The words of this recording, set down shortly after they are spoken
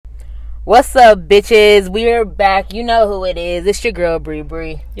What's up, bitches? We're back. You know who it is. It's your girl, Bree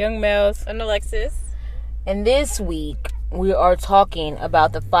Bree. Young Mels. And Alexis. And this week, we are talking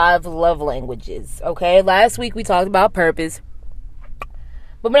about the 5 love languages, okay? Last week, we talked about purpose.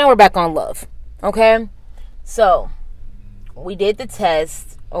 But now we're back on love, okay? So, we did the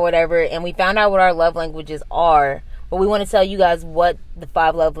test or whatever, and we found out what our love languages are. But we want to tell you guys what the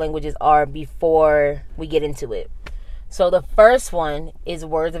 5 love languages are before we get into it. So the first one is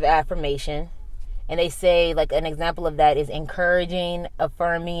words of affirmation. And they say, like, an example of that is encouraging,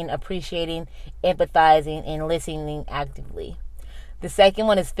 affirming, appreciating, empathizing, and listening actively. The second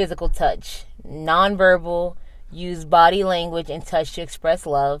one is physical touch. Nonverbal, use body language and touch to express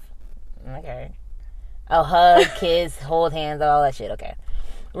love. Okay. A hug, kiss, hold hands, all that shit. Okay.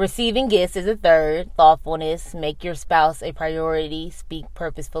 Receiving gifts is a third. Thoughtfulness, make your spouse a priority, speak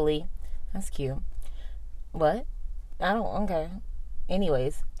purposefully. That's cute. What? Okay.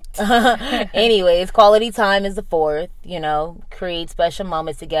 Anyways, quality time is the fourth. Create special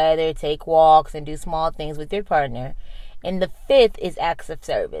moments together, take walks, and do small things with your partner. And the fifth is acts of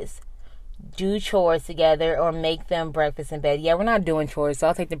service. Do chores together or make them breakfast in bed. Yeah, we're not doing chores, so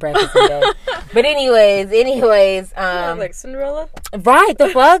I'll take the breakfast in bed. But anyways, like Cinderella? Right, the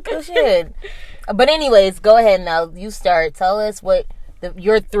fuck? Oh, shit. But anyways, go ahead now. You start. Tell us what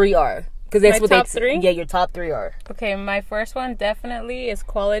your 3 are. Because that's my what top 3? Yeah, your top 3 are. Okay, my first one definitely is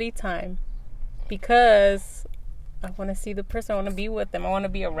quality time. Because I want to see the person. I want to be with them. I want to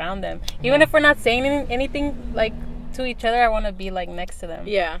be around them. Even if we're not saying anything, like, to each other, I want to be, like, next to them.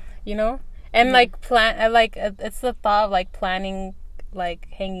 Yeah. And, like, it's the thought of, like, planning, like,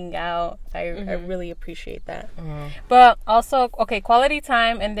 hanging out. I really appreciate that. Mm-hmm. But also, okay, quality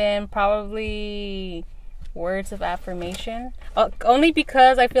time, and then probably words of affirmation. Only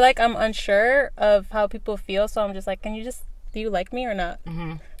because I feel like I'm unsure of how people feel, so I'm just like, do you like me or not?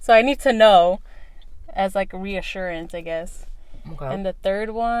 Mm-hmm. So I need to know as, like, reassurance, I guess. Okay. And the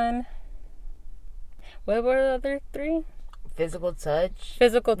third one, what were the other 3? Physical touch.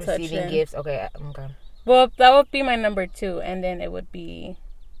 Receiving gifts. Okay. Well, that would be my number 2, and then it would be,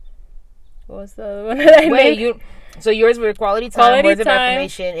 what was the other one that I made? So yours were quality time, words of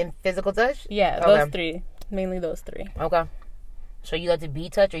affirmation, and physical touch? Yeah, those 3. Mainly those 3. Okay. So you like to be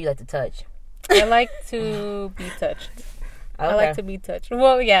touched or you like to touch? I like to be touched. Okay. I like to be touched.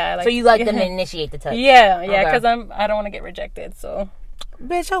 Well, yeah. So you like them to initiate the touch? Yeah, because I don't want to get rejected, so.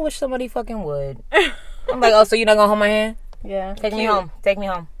 Bitch, I wish somebody fucking would. I'm like, oh, so you're not gonna hold my hand? Yeah. Take me home. Take me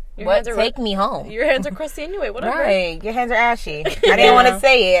home. Take me home. Your hands are crusty anyway. Whatever. Right. Your hands are ashy. I didn't want to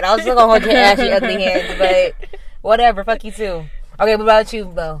say it. I was still gonna hold your ashy, ugly hands, but whatever. Fuck you too. Okay, what about you,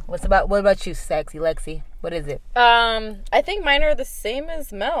 Bo? What about you, sexy Lexi? What is it? I think mine are the same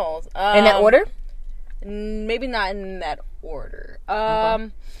as Mel's. In that order? Maybe not in that order.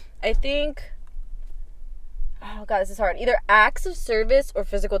 I think. Oh God, this is hard. Either acts of service or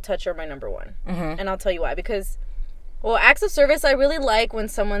physical touch are my number 1, and I'll tell you why. Because, well, acts of service I really like when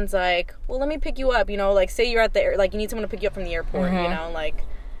someone's like, "Well, let me pick you up." Like, say you're at the like you need someone to pick you up from the airport.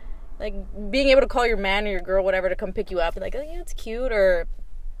 Like being able to call your man or your girl, whatever, to come pick you up, and like, oh, yeah, it's cute, or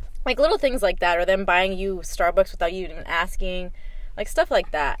like little things like that, or them buying you Starbucks without you even asking, like stuff like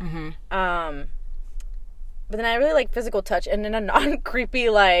that. But then I really like physical touch, and in a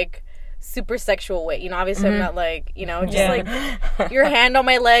non-creepy, like, super sexual way. Obviously I'm not like, just like your hand on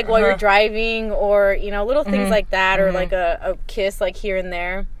my leg while you're driving, or little things like that, or like a kiss, like, here and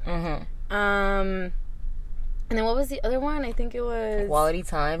there. And then what was the other one? I think it was quality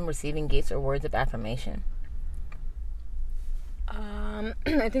time, receiving gifts, or words of affirmation.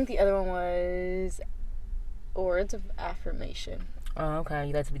 I think the other one was words of affirmation. Oh, okay.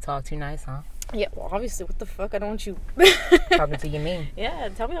 You like to be talked to nice, huh? Yeah, well, obviously, what the fuck? I don't want you talking to you mean. Yeah,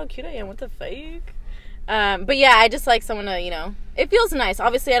 tell me how cute I am. What the fuck? But yeah, I just like someone to, it feels nice.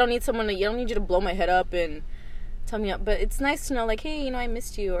 Obviously, I don't need someone to, I don't need you to blow my head up and tell me up, but it's nice to know, like, hey, I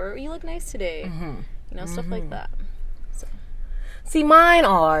missed you, or you look nice today. Stuff like that. So. See, mine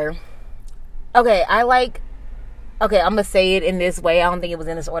are, okay, I'm going to say it in this way. I don't think it was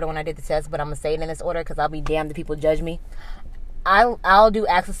in this order when I did the test, but I'm going to say it in this order because I'll be damned if people judge me. I'll do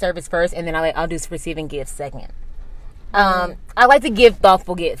acts of service first, and then I'll do receiving gifts second. I like to give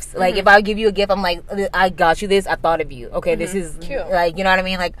thoughtful gifts. Like, if I give you a gift, I'm like, I got you this, I thought of you. Okay, this is cute. Like, you know what I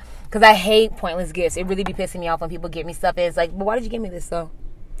mean? Like, because I hate pointless gifts. It really be pissing me off when people give me stuff and it's like, but why did you give me this though?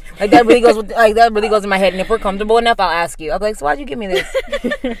 Like, that really goes in my head. And if we're comfortable enough, I'll ask you. I'll be like, so why'd you give me this?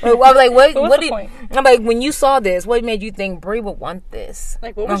 I'm like, what did, I'm like, when you saw this, what made you think Brie would want this?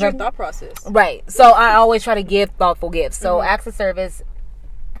 Like, what was your thought process? Right. So I always try to give thoughtful gifts. So acts of service,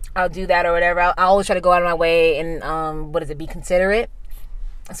 I'll do that or whatever. I always try to go out of my way and, be considerate.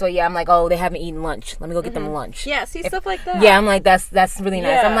 So yeah, I'm like, oh, they haven't eaten lunch. Let me go get them lunch. Yeah, see, stuff like that. Yeah, I'm like, that's really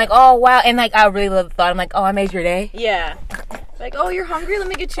nice. Yeah. I'm like, oh wow, and like I really love the thought. I'm like, oh, I made your day. Yeah. Like, oh, you're hungry? Let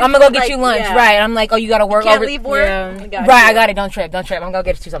me get you. I'm gonna go get you lunch, right? I'm like, oh, you gotta work. Can't over. leave work. Yeah. Right, I got it. Don't trip. I'm gonna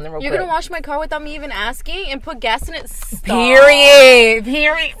get you something real You're quick. gonna wash my car without me even asking and put gas in it. Stop. Period.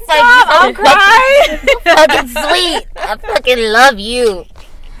 Stop, I'll cry. Fucking sweet. I fucking love you.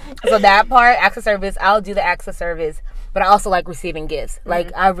 So that part, acts of service, I'll do the acts of service. But I also like receiving gifts.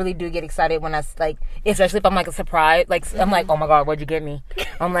 Like, I really do get excited when I, like, especially if I'm, like, a surprise. Like, I'm like, oh, my God, what'd you get me?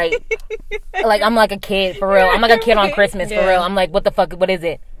 I'm like, I'm like a kid, for real. I'm like a kid on Christmas, for real. I'm like, what the fuck, what is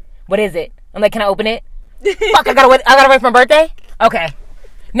it? What is it? I'm like, can I open it? Fuck, I gotta wait for my birthday? Okay.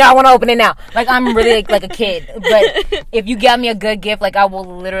 No, I want to open it now. Like, I'm really like a kid. But if you got me a good gift, like, I will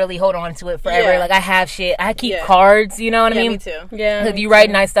literally hold on to it forever. Yeah. Like, I have shit. I keep cards, you know what I mean? Me too. Yeah. If you write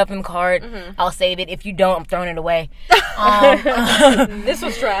nice stuff in the card, I'll save it. If you don't, I'm throwing it away. This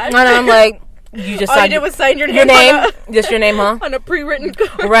was trash. And I'm like, you just All you signed did was sign your your name. name? Just your name, huh? On a pre-written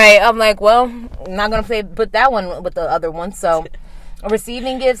card. Right. I'm like, well, I'm not going to put that one with the other one. So,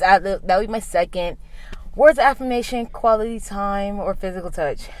 receiving gifts, that would be my second. Words of affirmation, quality time, or physical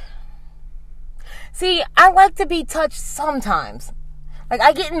touch. See, I like to be touched sometimes. Like,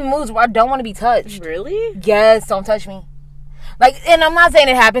 I get in moods where I don't want to be touched. Really? Yes, don't touch me. Like, and I'm not saying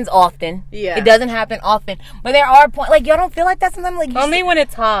it happens often. Yeah. It doesn't happen often. But there are points, like, y'all don't feel like that sometimes? Like, Only when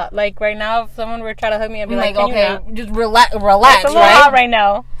it's hot. Like, right now, if someone were trying to hug me, I'd be like, okay, you just relax, it's a little hot right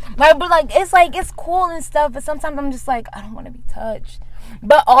now. Like, but like, it's cool and stuff, but sometimes I'm just like, I don't want to be touched.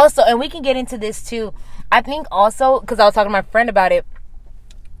 But also, and we can get into this too, I think also, because I was talking to my friend about it,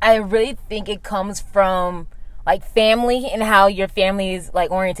 I really think it comes from, like, family and how your family is,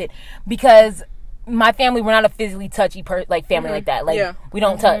 like, oriented. Because my family, we're not a physically touchy family like that. Like, we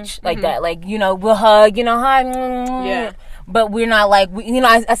don't touch like that. Like, you know, we'll hug, you know, hi. Yeah. But we're not like,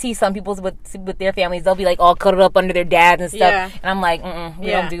 I see some people with their families, they'll be like all cuddled up under their dads and stuff. Yeah. And I'm like, we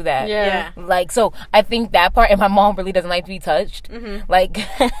don't do that. Yeah. Like, so I think that part, and my mom really doesn't like to be touched. Like,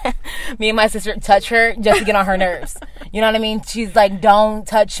 me and my sister touch her just to get on her nerves. You know what I mean? She's like, don't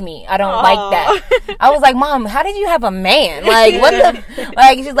touch me. I don't like that. I was like, Mom, how did you have a man? Like, what the,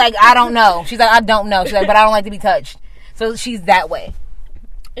 like, she's like, I don't know. She's like, I don't know. She's like, but I don't like to be touched. So she's that way.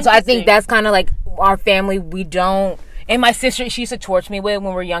 So I think that's kind of like our family. We don't. And my sister, she used to torture me with when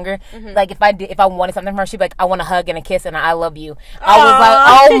we were younger. Like, if I wanted something from her, she'd be like, I want a hug and a kiss and I love you. I was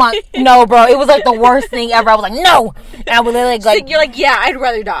like, oh my, no, bro. It was like the worst thing ever. I was like, no. And I would literally like, you're like, yeah, I'd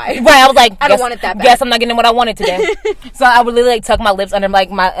rather die. Right, I was like, I don't want it that bad. Guess I'm not getting what I wanted today. So I would literally like tuck my lips under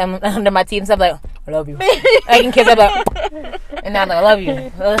like under my teeth and stuff, like, I love you. I can kiss her, like, and I'm like, I love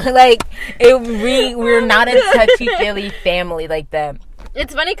you. Like, we're not a touchy-feely family like that.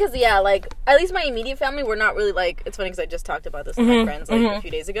 It's funny because, yeah, like, at least my immediate family, we're not really, like, it's funny because I just talked about this with my friends, like, a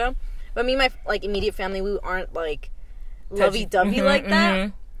few days ago. But me and my, like, immediate family, we aren't, like, lovey-dovey like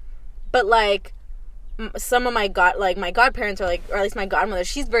that. But, like, some of my godparents are, like, or at least my godmother,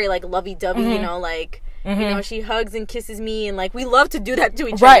 she's very, like, lovey-dovey, you know, like, you know, she hugs and kisses me, and, like, we love to do that to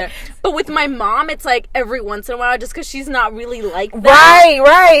each other. But with my mom, it's, like, every once in a while, just because she's not really like that.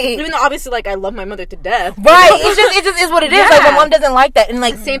 Right. Even though, obviously, like, I love my mother to death. Right. It just is what it is. Like, my mom doesn't like that. And,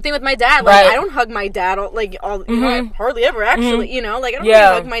 like, same thing with my dad. Like, I don't hug my dad, you know, hardly ever, actually, you know? Like, I don't really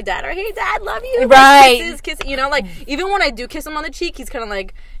hug my dad, or, hey, Dad, love you. Right. Like, kisses, you know? Like, even when I do kiss him on the cheek, he's kind of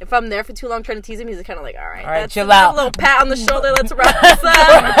like, if I'm there for too long trying to tease him, he's kind of like, all right, chill out. A little pat on the shoulder, let's wrap this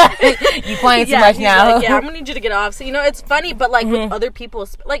up. You playing too much now. Like, I'm gonna need you to get off. So, you know, it's funny, but, like, with other people,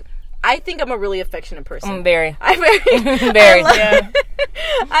 like, I think I'm a really affectionate person. Very. Very.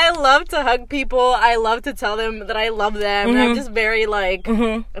 I love to hug people. I love to tell them that I love them. And I'm just very, like,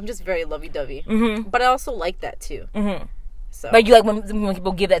 I'm just very lovey-dovey. But I also like that, too. So. Like, you like when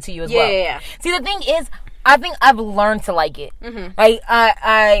people give that to you as well. Yeah. See, the thing is, I think I've learned to like it. Like,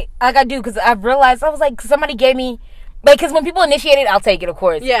 I do, because I've realized, I was like, somebody gave me, like, because when people initiate it, I'll take it, of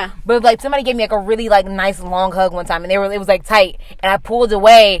course. Yeah. But, like, somebody gave me, like, a really, like, nice long hug one time, and it was, like, tight, and I pulled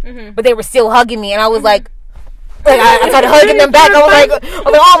away, but they were still hugging me, and I was like I started hugging them back. I was like,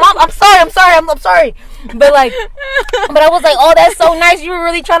 oh, Mom, I'm sorry. But, like, I was like, oh, that's so nice. You were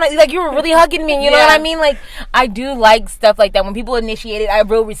really trying to, like, you were really hugging me. You know what I mean? Like, I do like stuff like that. When people initiate it, I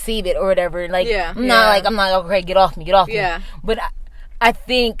will receive it or whatever. Like, I'm not, okay, get off me. Yeah. But I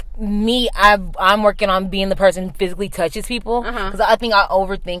think I'm working on being the person who physically touches people, because I think I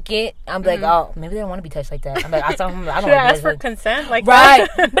overthink it. I'm like, oh, maybe they don't want to be touched like that. I'm like, I don't want to ask for consent, like right.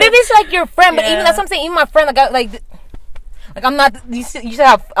 But if it's like your friend, but even that's what I'm saying. Even my friend, like I'm not. You see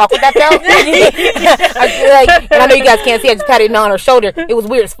how awkward that felt. And I know you guys can't see. I just patted him on her shoulder. It was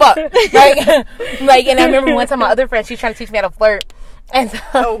weird as fuck. Like, and I remember one time my other friend, she was trying to teach me how to flirt. And so,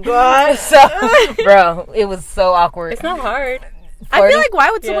 Oh God. so, bro, it was so awkward. It's not hard. I feel like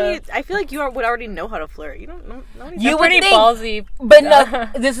why would someone? I feel like would already know how to flirt. You don't know. You would pretty think, ballsy. but no.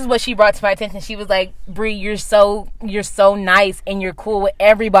 This is what she brought to my attention. She was like, "Bree, you're so nice and you're cool with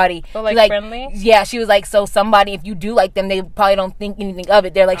everybody. So, like friendly." Yeah, she was like, so somebody, if you do like them, they probably don't think anything of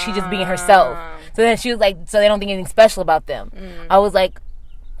it. They're like, she's just being herself. So then she was like, so they don't think anything special about them. I was like,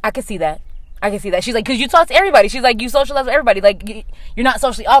 I could see that. She's like, because you talk to everybody. She's like, you socialize with everybody. Like, you're not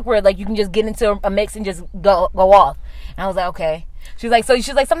socially awkward. Like, you can just get into a mix and just go off. And I was like, okay. She's like,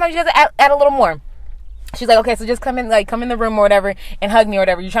 sometimes you have to add a little more. She's like, okay, so just come in the room or whatever and hug me or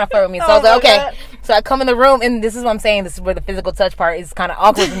whatever. You're trying to flirt with me. So I was like, okay. God. So I come in the room, and this is what I'm saying. This is where the physical touch part is kind of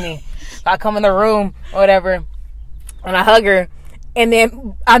awkward for me. So I come in the room or whatever, and I hug her. And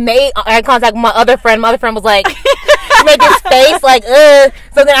then I made eye contact with my other friend. My other friend was like, make his face like, ugh.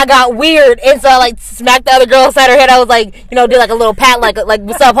 So then I got weird. And so I like smacked the other girl inside her head. I was like, did like a little pat, like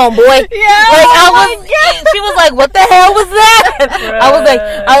what's up, homeboy? Yeah. Like she was like, what the hell was that? I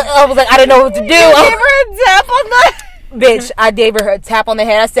was like, I didn't know what to do. You gave her a tap on the bitch, I gave her a tap on the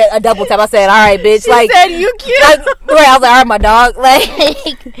head. I said a double tap. I said, all right, bitch. She like, said, you cute. Like, right, I was like, all right, my dog.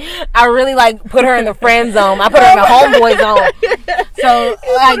 Like, I really like put her in the friend zone. I put her in the homeboy zone. So,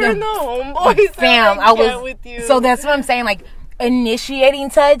 like, put her in the homeboy zone. Fam, I was with you. So that's what I'm saying. Like,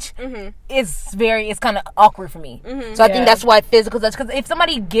 initiating touch it's kind of awkward for me. So I think that's why physical touch. Because if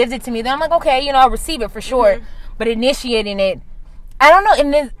somebody gives it to me, then I'm like, okay, I'll receive it for sure. But initiating it, I don't know,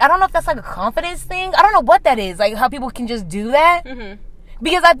 and I don't know if that's like a confidence thing. I don't know what that is, like how people can just do that.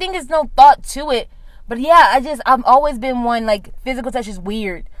 Because I think there's no thought to it. But yeah, I've always been one, like, physical touch is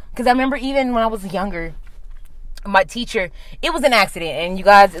weird. Because I remember even when I was younger, my teacher, it was an accident. And you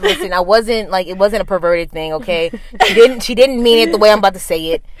guys, listen, it wasn't a perverted thing, okay? She didn't mean it the way I'm about to say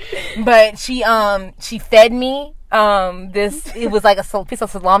it. But she fed me it was like a piece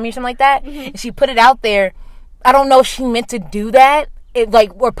of salami or something like that. And she put it out there. I don't know if she meant to do that.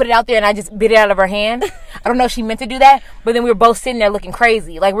 Or put it out there and I just bit it out of her hand. I don't know if she meant to do that. But then we were both sitting there looking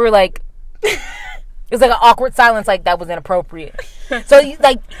crazy. Like, we were like, it was like an awkward silence, like that was inappropriate. So,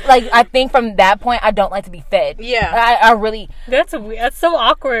 like I think from that point, I don't like to be fed. Yeah. I really. That's so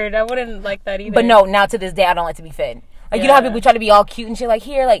awkward. I wouldn't like that either. But no, now to this day, I don't like to be fed. Like, you know how people try to be all cute and shit? Like,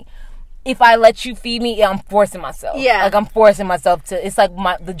 here, like, if I let you feed me, I'm forcing myself. Yeah. Like, I'm forcing myself to, it's like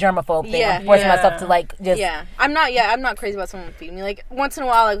the germaphobe thing. Yeah. I'm forcing myself to, like, just. Yeah. I'm not crazy about someone feeding me. Like, once in a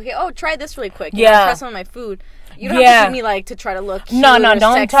while, like, okay, try this really quick. Try some of my food. You don't have to feed me, like, to try to look cute. No,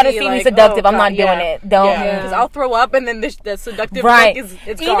 don't sexy, try to feed me seductive. I'm not doing it. Don't. Because I'll throw up and then the seductive right. look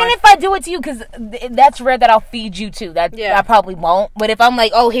it's even gone. if I do it to you, because that's rare that I'll feed you too. I probably won't. But if I'm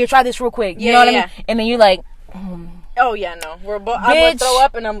like, oh, here, try this real quick. You know what I mean? And then you're like, oh yeah, no, I'm gonna throw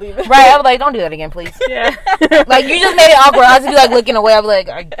up and I'm leaving. Right? I was like, don't do that again, please. Yeah. Like, you just made it awkward. I was just be like looking away. I'll be like,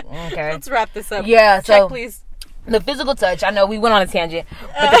 okay. Let's wrap this up. Yeah. Check, so please. The physical touch. I know we went on a tangent,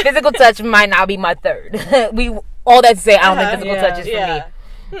 but the physical touch might not be my third. All that to say, I don't think physical touch is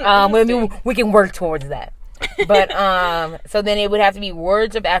for me. We can work towards that. But so then it would have to be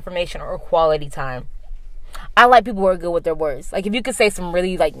words of affirmation or quality time. I like people who are good with their words. Like, if you could say some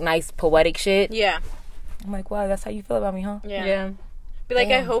really, like, nice poetic shit. Yeah. I'm like, wow, that's how you feel about me, huh? Yeah. Be like,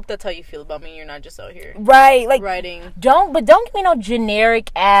 I hope that's how you feel about me. You're not just out here. Right. Like, writing. Don't give me no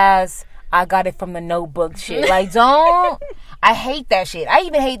generic ass, I got it from the Notebook shit. Like, don't. I hate that shit. I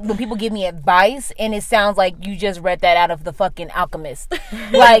even hate when people give me advice and it sounds like you just read that out of the fucking Alchemist.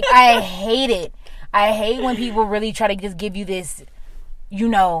 Like, I hate it. I hate when people really try to just give you this,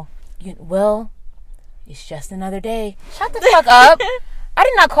 well, it's just another day. Shut the fuck up. I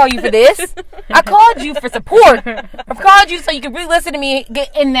did not call you for this. I called you for support. I've called you so you can really listen to me,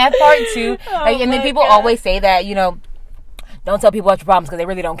 get in that part too. And then people always say that, don't tell people about your problems because they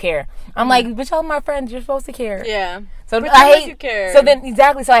really don't care. I'm like, but y'all my friends, you're supposed to care. Yeah. So but I hate you care. So then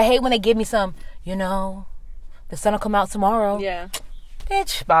exactly. So I hate when they give me some, the sun will come out tomorrow. Yeah.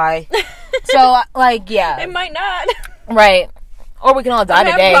 Bitch, bye. So yeah. It might not. Right. Or we can all die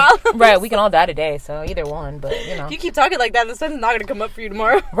today. Problems. Right, we can all die today, so either one, but If you keep talking like that, the sun's not gonna come up for you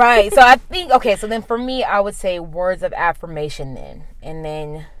tomorrow. Right. So I think so then for me I would say words of affirmation then. And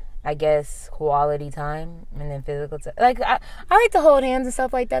then I guess quality time and then physical time. Like I like to hold hands and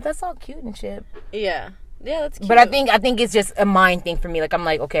stuff like that. That's all cute and shit. Yeah. Yeah, that's cute. But I think it's just a mind thing for me. Like I'm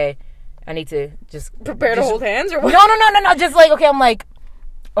like, okay, I need to just prepare to hold hands or what? No. Just like, okay, I'm like,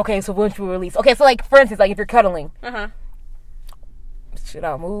 okay, so when should we release? Okay, so like for instance, like if you're cuddling. Should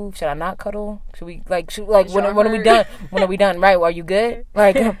I move? Should I not cuddle? Should we when are we done? When are we done? Right? Are you good?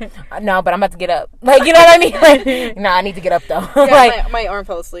 Like, no, but I'm about to get up. Like, you know what I mean? Like, no, I need to get up though. Yeah, like, my arm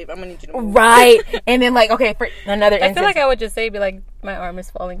fell asleep. I'm gonna need you to move. Right. And then like, okay, for another instance. I feel like I would just say, be like, my arm is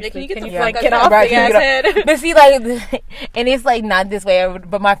falling Yeah, asleep. can you like get get off off? the ass head? But see, like, and it's like not this way.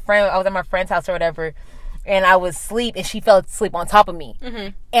 But I was at my friend's house or whatever, and I was asleep, and she fell asleep on top of me,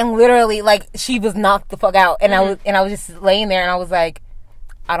 and literally, like, she was knocked the fuck out, and I was just laying there, and I was like,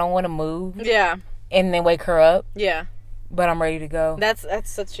 I don't want to move, and then wake her up, but I'm ready to go. That's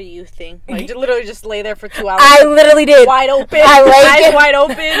such a you thing. Like, you literally just lay there for 2 hours. I literally did. Wide open. Eyes wide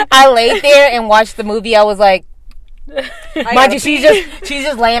open. I laid there and watched the movie. I was like, mind you, she's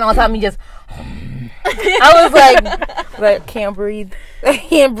just laying on top of me, just. I was like, can't breathe. I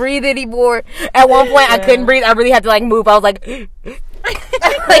can't breathe anymore. At one point, I couldn't breathe. I really had to like move. I was like, bitch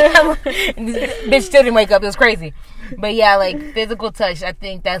still didn't wake up. It was crazy. But yeah, like physical touch, I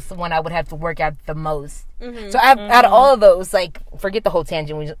think that's the one I would have to work at the most. So out of all of those, like, forget the whole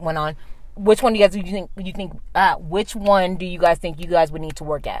tangent we just went on. Which one do you guys which one do you guys think you guys would need to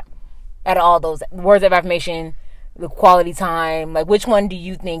work at? Out of all those words of affirmation, the quality time, like which one do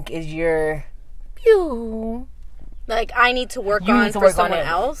you think is your like I need to work on for someone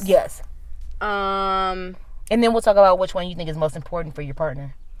else? Yes. And then we'll talk about which one you think is most important for your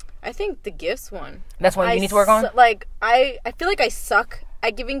partner. I think the gifts one. That's one you need to work on? Like, I feel like I suck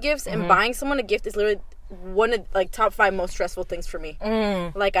at giving gifts, and buying someone a gift is literally one of, like, top 5 most stressful things for me.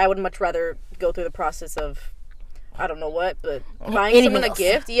 Like, I would much rather go through the process of, I don't know what, but buying someone a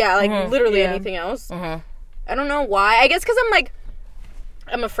gift, literally anything else. I don't know why. I guess because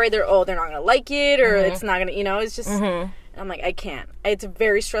I'm afraid they're not gonna like it, or it's not gonna, it's just, I'm like, I can't. It's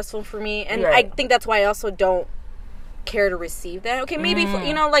very stressful for me, and I think that's why I also don't care to receive that. Okay, maybe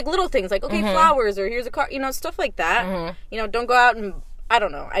like little things, like flowers, or here's a car, stuff like that. Don't go out and, I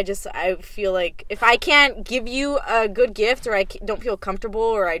don't know. I feel like if I can't give you a good gift, or I don't feel comfortable,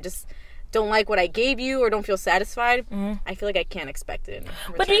 or I just don't like what I gave you, or don't feel satisfied, I feel like I can't expect it.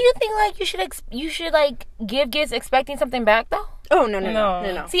 But do you think like you should like give gifts expecting something back though? Oh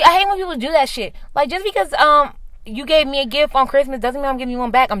no. See, I hate when people do that shit. Like, just because you gave me a gift on Christmas doesn't mean I'm giving you one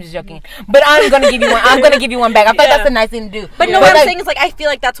back. I'm just joking. But I'm gonna give you one. I'm gonna give you one back. I feel like that's a nice thing to do. But what I'm saying is, like, I feel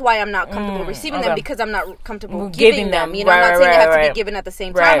like that's why I'm not comfortable receiving them, because I'm not comfortable giving them. I'm not saying they have to be given at the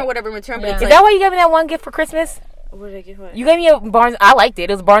same time or whatever in return. But it's is that why you gave me that one gift for Christmas? What did I give? What? You gave me a Barnes. I liked it.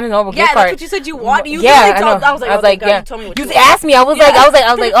 It was a Barnes and Noble gift card. Yeah, that's what you said you want. You I know. I was like, yeah. You told me what you you asked me. I was like,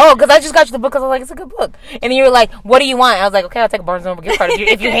 oh, because I just got you the book. Because I was like, it's a good book. And then you were like, what do you want? I was like, okay, I'll take a Barnes and Noble gift card.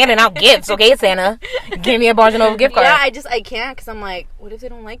 If you're handing out gifts, okay, Santa, give me a Barnes and Noble gift card. Yeah, I can't, because I'm like, what if they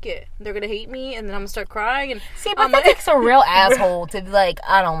don't like it? They're gonna hate me, and then I'm gonna start crying. And see, but that takes a real asshole to be like,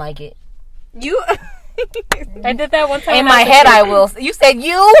 I don't like it. You. I did that one time. In my head, I will. You said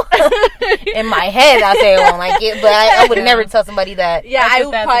you? In my head, I say I won't like it, but I would never tell somebody that. Yeah, I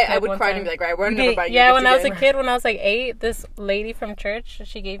would cry and be like, right, we're never buying you. Yeah, when I was a kid, when I was like 8, this lady from church,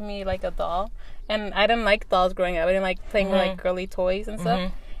 she gave me like a doll, and I didn't like dolls growing up. I didn't like playing with like girly toys and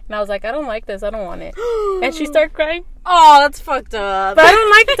stuff. And I was like, I don't like this. I don't want it. And she started crying. Oh, that's fucked up. But I don't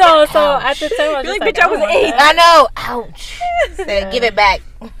like dolls, so at the time I was just like, bitch, I was 8. I know. Ouch. Said, give it back.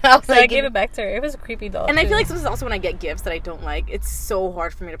 I gave it back to her. It was a creepy doll. And I feel like this is also when I get gifts that I don't like, it's so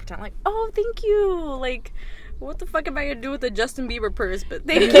hard for me to pretend like, oh, thank you. Like, what the fuck am I gonna do with a Justin Bieber purse? But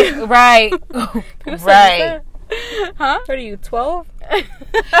thank you. Right. Right. Huh? What are you, 12?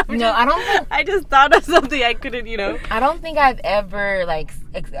 No, I don't think. I just thought of something I couldn't, I don't think I've ever like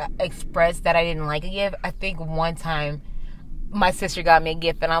expressed that I didn't like a gift. I think one time my sister got me a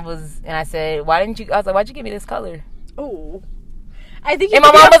gift, and I said, "Why didn't you?" I was like, "Why'd you give me this color?" Oh. I think and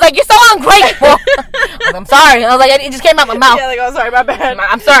my mom was like, "You're so ungrateful." I was like, I'm sorry. I was like, it just came out my mouth. Yeah, like, oh, sorry, my bad.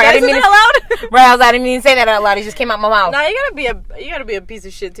 I'm sorry. I didn't mean that out loud. Right, I didn't mean to say that out loud. It just came out my mouth. Nah, you gotta be a piece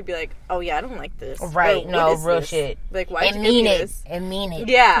of shit to be like, oh yeah, I don't like this. Right? No, real this? shit. Like, why? And mean it. And mean it.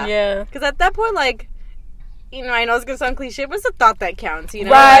 Yeah. Yeah. Because at that point, like, I know it's gonna sound cliche, but it's the thought that counts.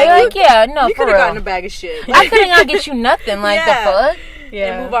 Right? Like, yeah, no, you for real. You could have gotten a bag of shit. I could not get you nothing. Like, the fuck.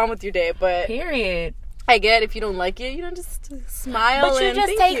 Yeah. And move on with your day. But period. I get if you don't like it, just smile. But you and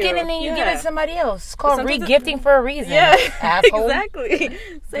just take it and then you give it to somebody else. It's called re-gifting for a reason. Yeah, asshole. Exactly.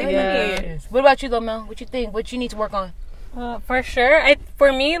 Same here. What about you, though, Mel? What you think? What you need to work on? For sure.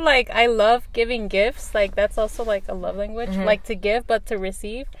 For me, like, I love giving gifts. Like, that's also like a love language. Like, to give, but to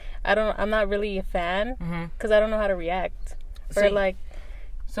receive, I'm not really a fan because I don't know how to react. So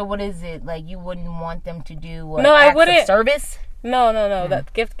what is it like? You wouldn't want them to do? No, I wouldn't. Service? No.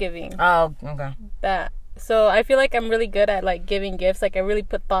 That gift giving. Oh, okay. That. So I feel like I'm really good at like giving gifts. Like, I really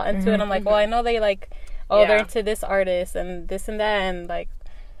put thought into it. I'm like, well, I know they like, they're into this artist and this and that, and like,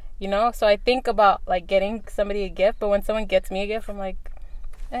 So I think about like getting somebody a gift, but when someone gets me a gift, I'm like,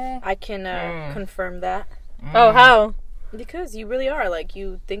 I can confirm that. Oh, how? Because you really are like,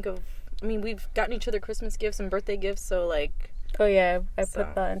 you think of. I mean, we've gotten each other Christmas gifts and birthday gifts, so like. Oh yeah, I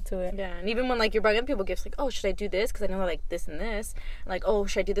put thought into it. Yeah, and even when like you're buying people gifts, like, oh, should I do this because I know they like this and this, like, oh,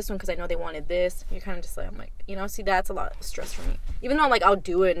 should I do this one because I know they wanted this? You're kind of just like, I'm like, see, that's a lot of stress for me. Even though like I'll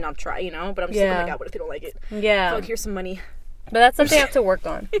do it and I'll try, but I'm just like, oh my god, what if they don't like it? Yeah, Fuck, here's some money. But that's something I have to work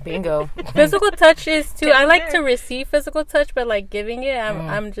on. Bingo. Physical touch is too. I like to receive physical touch, but like giving it,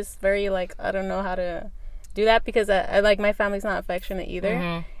 I'm just very like, I don't know how to do that because I like my family's not affectionate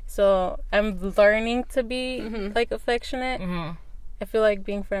either. So I'm learning to be like affectionate. I feel like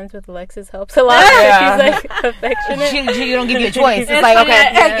being friends with Alexis helps a lot. She's like affectionate. She don't give you a choice. It's like, okay.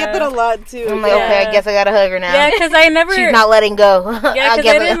 I get that a lot too. I'm like, okay, I guess I gotta hug her now. Yeah, because I never. She's not letting go. Yeah,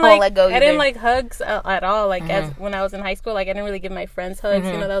 because I won't let go. I didn't like hugs at all. Like as when I was in high school, like I didn't really give my friends hugs.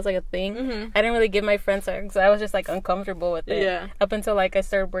 That was like a thing. I didn't really give my friends hugs. I was just like uncomfortable with it. Yeah. Up until like I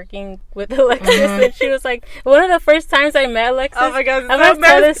started working with Alexis, and she was like one of the first times I met Alexis. Oh my god, I'm gonna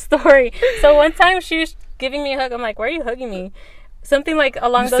tell this story. So one time she was giving me a hug. I'm like, why are you hugging me? Something like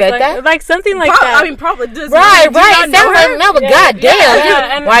along those lines. That? Like something like that. I mean, probably does. Right. Sounds like no, but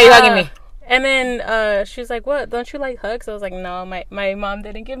goddamn. Why are you hugging me? And then she was like, what? Don't you like hugs? I was like, no, my mom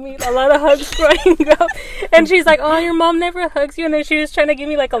didn't give me a lot of hugs growing up. And she's like, oh, your mom never hugs you. And then she was trying to give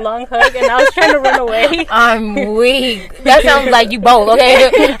me like a long hug, and I was trying to run away. I'm weak. That sounds like you both,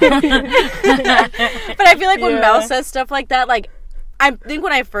 okay? But I feel like when Mel says stuff like that, like, I think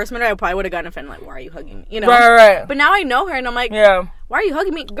when I first met her, I probably would have gotten offended. Like, why are you hugging me? Right. But now I know her, and I'm like, why are you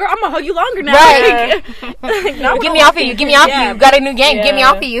hugging me? Girl, I'm going to hug you longer now. Right. Get me off of you. Get me off of you. Got a new gang. Get me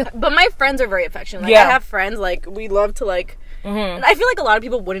off of you. But my friends are very affectionate. Like, I have friends, like, we love to, like, and I feel like a lot of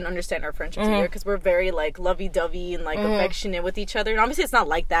people wouldn't understand our friendships either because we're very, like, lovey-dovey and, like, affectionate with each other. And obviously it's not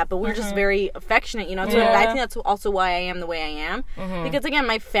like that, but we're just very affectionate, So I think that's also why I am the way I am. Because, again,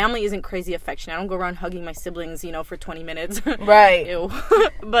 my family isn't crazy affectionate. I don't go around hugging my siblings, for 20 minutes. Right. Ew.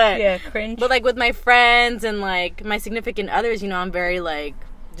 But, cringe. But, like, with my friends and, like, my significant others, I'm very, like,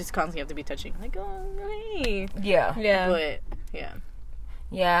 just constantly have to be touching. Like, oh, hey. Yeah. But, yeah.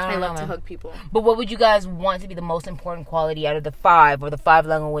 Yeah, I love to hug people. But what would you guys want to be the most important quality out of the five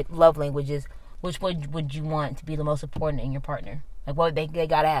love languages? Which would you want to be the most important in your partner? Like, what they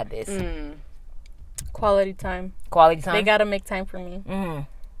gotta have this quality time. Quality time. They gotta make time for me.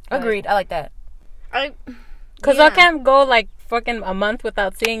 Agreed. I like that. Because I can't go like fucking a month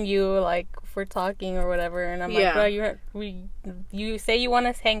without seeing you, like for talking or whatever. And I'm like, bro, you say you want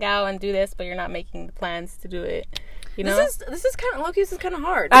to hang out and do this, but you're not making the plans to do it. This is kind of Loki. This is kind of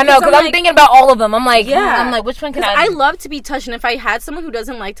hard. I know because I'm like, thinking about all of them. I'm like, which one can I? I love to be touched, and if I had someone who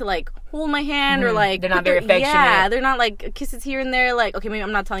doesn't like to like hold my hand or like they're not very affectionate. Yeah, they're not like kisses here and there. Like, okay, maybe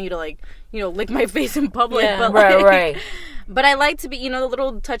I'm not telling you to like lick my face in public, but right. But I like to be the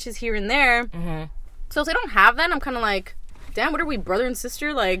little touches here and there. So if I don't have that, I'm kind of like, damn, what are we, brother and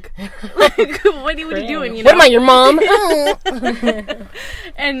sister? Like what are you doing? What am I, your mom?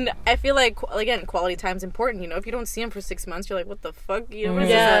 And I feel like, again, quality time's important. If you don't see them for 6 months, you're like, what the fuck? What is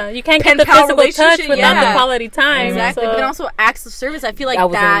this, you can't get the physical touch without the quality time. Exactly. But then also acts of service. I feel like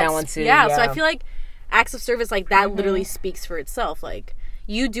that one too. Yeah. So I feel like acts of service like that literally speaks for itself. Like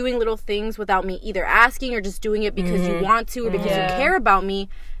you doing little things without me either asking or just doing it because you want to or because you care about me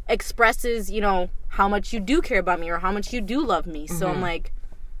expresses, how much you do care about me or how much you do love me. So I'm like,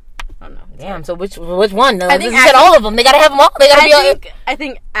 I don't know. Damn. So which one? I think you said all of them. They gotta have them all. They gotta I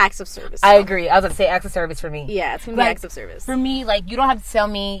think acts of service. I agree. I was gonna say acts of service for me. Yeah, it's gonna be acts of service. For me, like you don't have to tell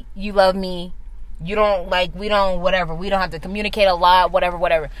me you love me. You don't we don't whatever. We don't have to communicate a lot.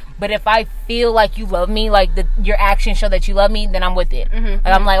 Whatever. But if I feel like you love me, like your actions show that you love me, then I'm with it. And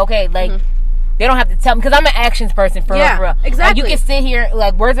I'm like, okay, like. They don't have to tell me because I'm an actions person for real. Exactly. Like, you can sit here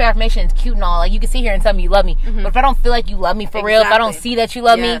like words of affirmation is cute and all. Like you can sit here and tell me you love me, but if I don't feel like you love me for real, if I don't see that you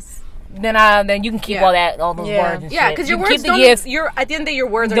love me, then you can keep all those words. And shit. Because your words don't. At the end of the day, your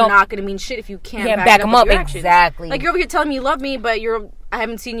words are not going to mean shit if you can't back them up. Exactly. Like you're over here telling me you love me, but I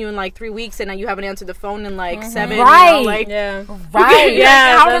haven't seen you in like 3 weeks, and you haven't answered the phone in like 7. Right. Right.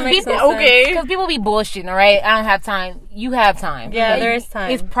 How does people? Because people be bullshitting. All right. I don't have time. You have time. Yeah, there is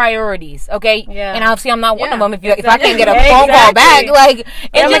time. It's priorities. Okay. Yeah. And obviously, I'm not one of them. If I can't get a phone call back, like,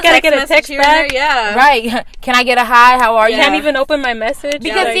 am I gonna get a text back? Yeah. Right. Can I get a hi? How are you? Can't even open my message.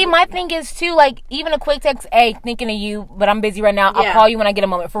 Because see, my thing is too, like, even a quick text. Hey, thinking of you, but I'm busy right now. I'll call you when I get a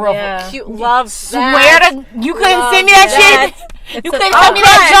moment. For real. Yeah. Cute. Love. Swear to you couldn't send me that shit. You couldn't tell me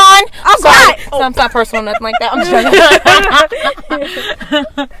that, John. I'm sorry. It's not personal, nothing like that. I'm joking.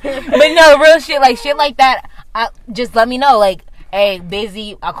 But no, real shit, like that. Just let me know, like, hey,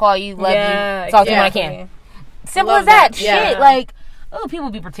 busy. I'll call you. Love you. Talk to you when I can. Simple as that. Shit, like, Oh, people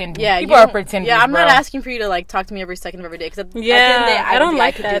be pretending. Yeah, people are pretending. Yeah, I'm bro. not asking for you to like talk to me every second of every day because at the end of the day, I don't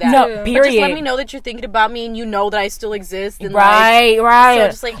like could that. do that. No, But period. just let me know that you're thinking about me and you know that I still exist. And Right. So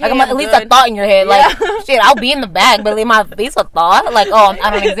just like, hey, I'm I'm at least good. a thought in your head. Like, Yeah. shit, I'll be in the bag, but at least a thought. Like, oh, I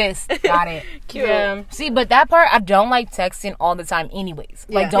don't exist. Got it. Cute. Yeah. See, but that part, I don't like texting all the time anyways.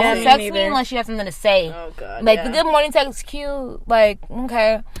 Like, Yeah. don't Yeah, me text me neither. unless you have something to say. Oh god. Like, yeah. the good morning text is cute. Like,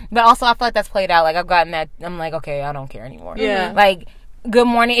 okay. But also, I feel like that's played out. Like, I've gotten that. I'm like, okay, I don't care anymore. Yeah. Like, good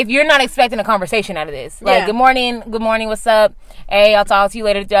morning. If you're not expecting a conversation out of this, like, Yeah. good morning, what's up? Hey, I'll talk to you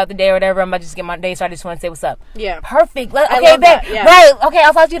later throughout the day or whatever. I'm about to just get my day started. I just want to say what's up. Yeah. Perfect. I Okay, love babe. that, yeah. Right. Okay,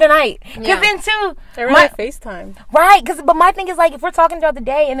 I'll talk to you tonight. Because Yeah. then, too, Everybody FaceTime. right. But my thing is, like, if we're talking throughout the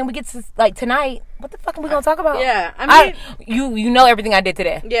day and then we get to, like, tonight, what the fuck are we going to talk about? Yeah. I mean, You know everything I did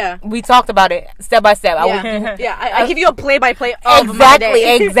today. yeah. We talked about it step by step. Yeah. Yeah. I give you a play-by-play of my Exactly,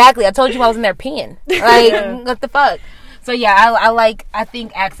 day. exactly. I told you I was in there peeing. Like, what the fuck? So yeah, I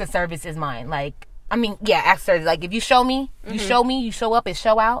think acts of service is mine. Like, I mean, yeah, acts of service. Like, if you show me, you show me, you show up, and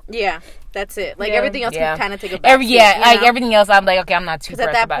show out. Yeah. That's it. Like Yeah. everything else Yeah. can kind of take a back seat, you know? everything else, I'm like, okay, I'm not too Because pressed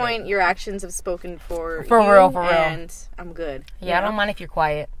at that about point, it. your actions have spoken for For you, real. and I'm good. Yeah, I don't mind if you're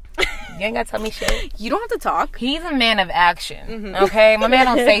quiet. You ain't gotta tell me shit. You don't have to talk. He's a man of action. Okay, my man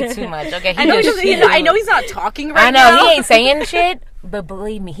don't say too much. Okay, I know. I know he's not talking right now. I know he ain't saying shit, but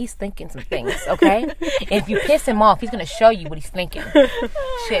believe me, he's thinking some things. Okay, and if you piss him off, he's gonna show you what he's thinking.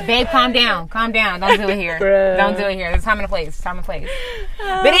 Shit, babe, calm down. Don't do it here. Bruh. Don't do it here. There's time and a place.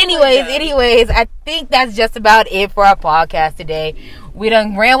 But anyways, I think that's just about it for our podcast today. We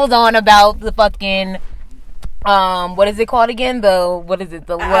done rambled on about the fucking. What is it called again?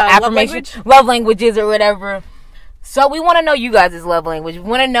 Affirmation, love languages or whatever. So we want to know you guys' love language. We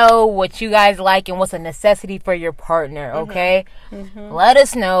want to know what you guys like and what's a necessity for your partner. Okay, let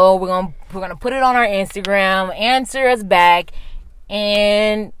us know. We're gonna put it on our Instagram. Answer us back,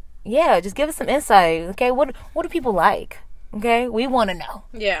 and yeah, just give us some insight. Okay, what do people like? Okay, we want to know.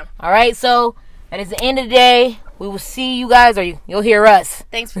 Yeah. All right, so that is the end of the day. We will see you guys, or you'll hear us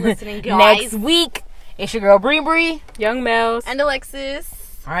Thanks for listening, guys. next week. It's your girl Bree. Young males. And Alexis.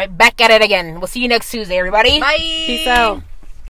 All right, back at it again. We'll see you next Tuesday, everybody. Bye. Peace out.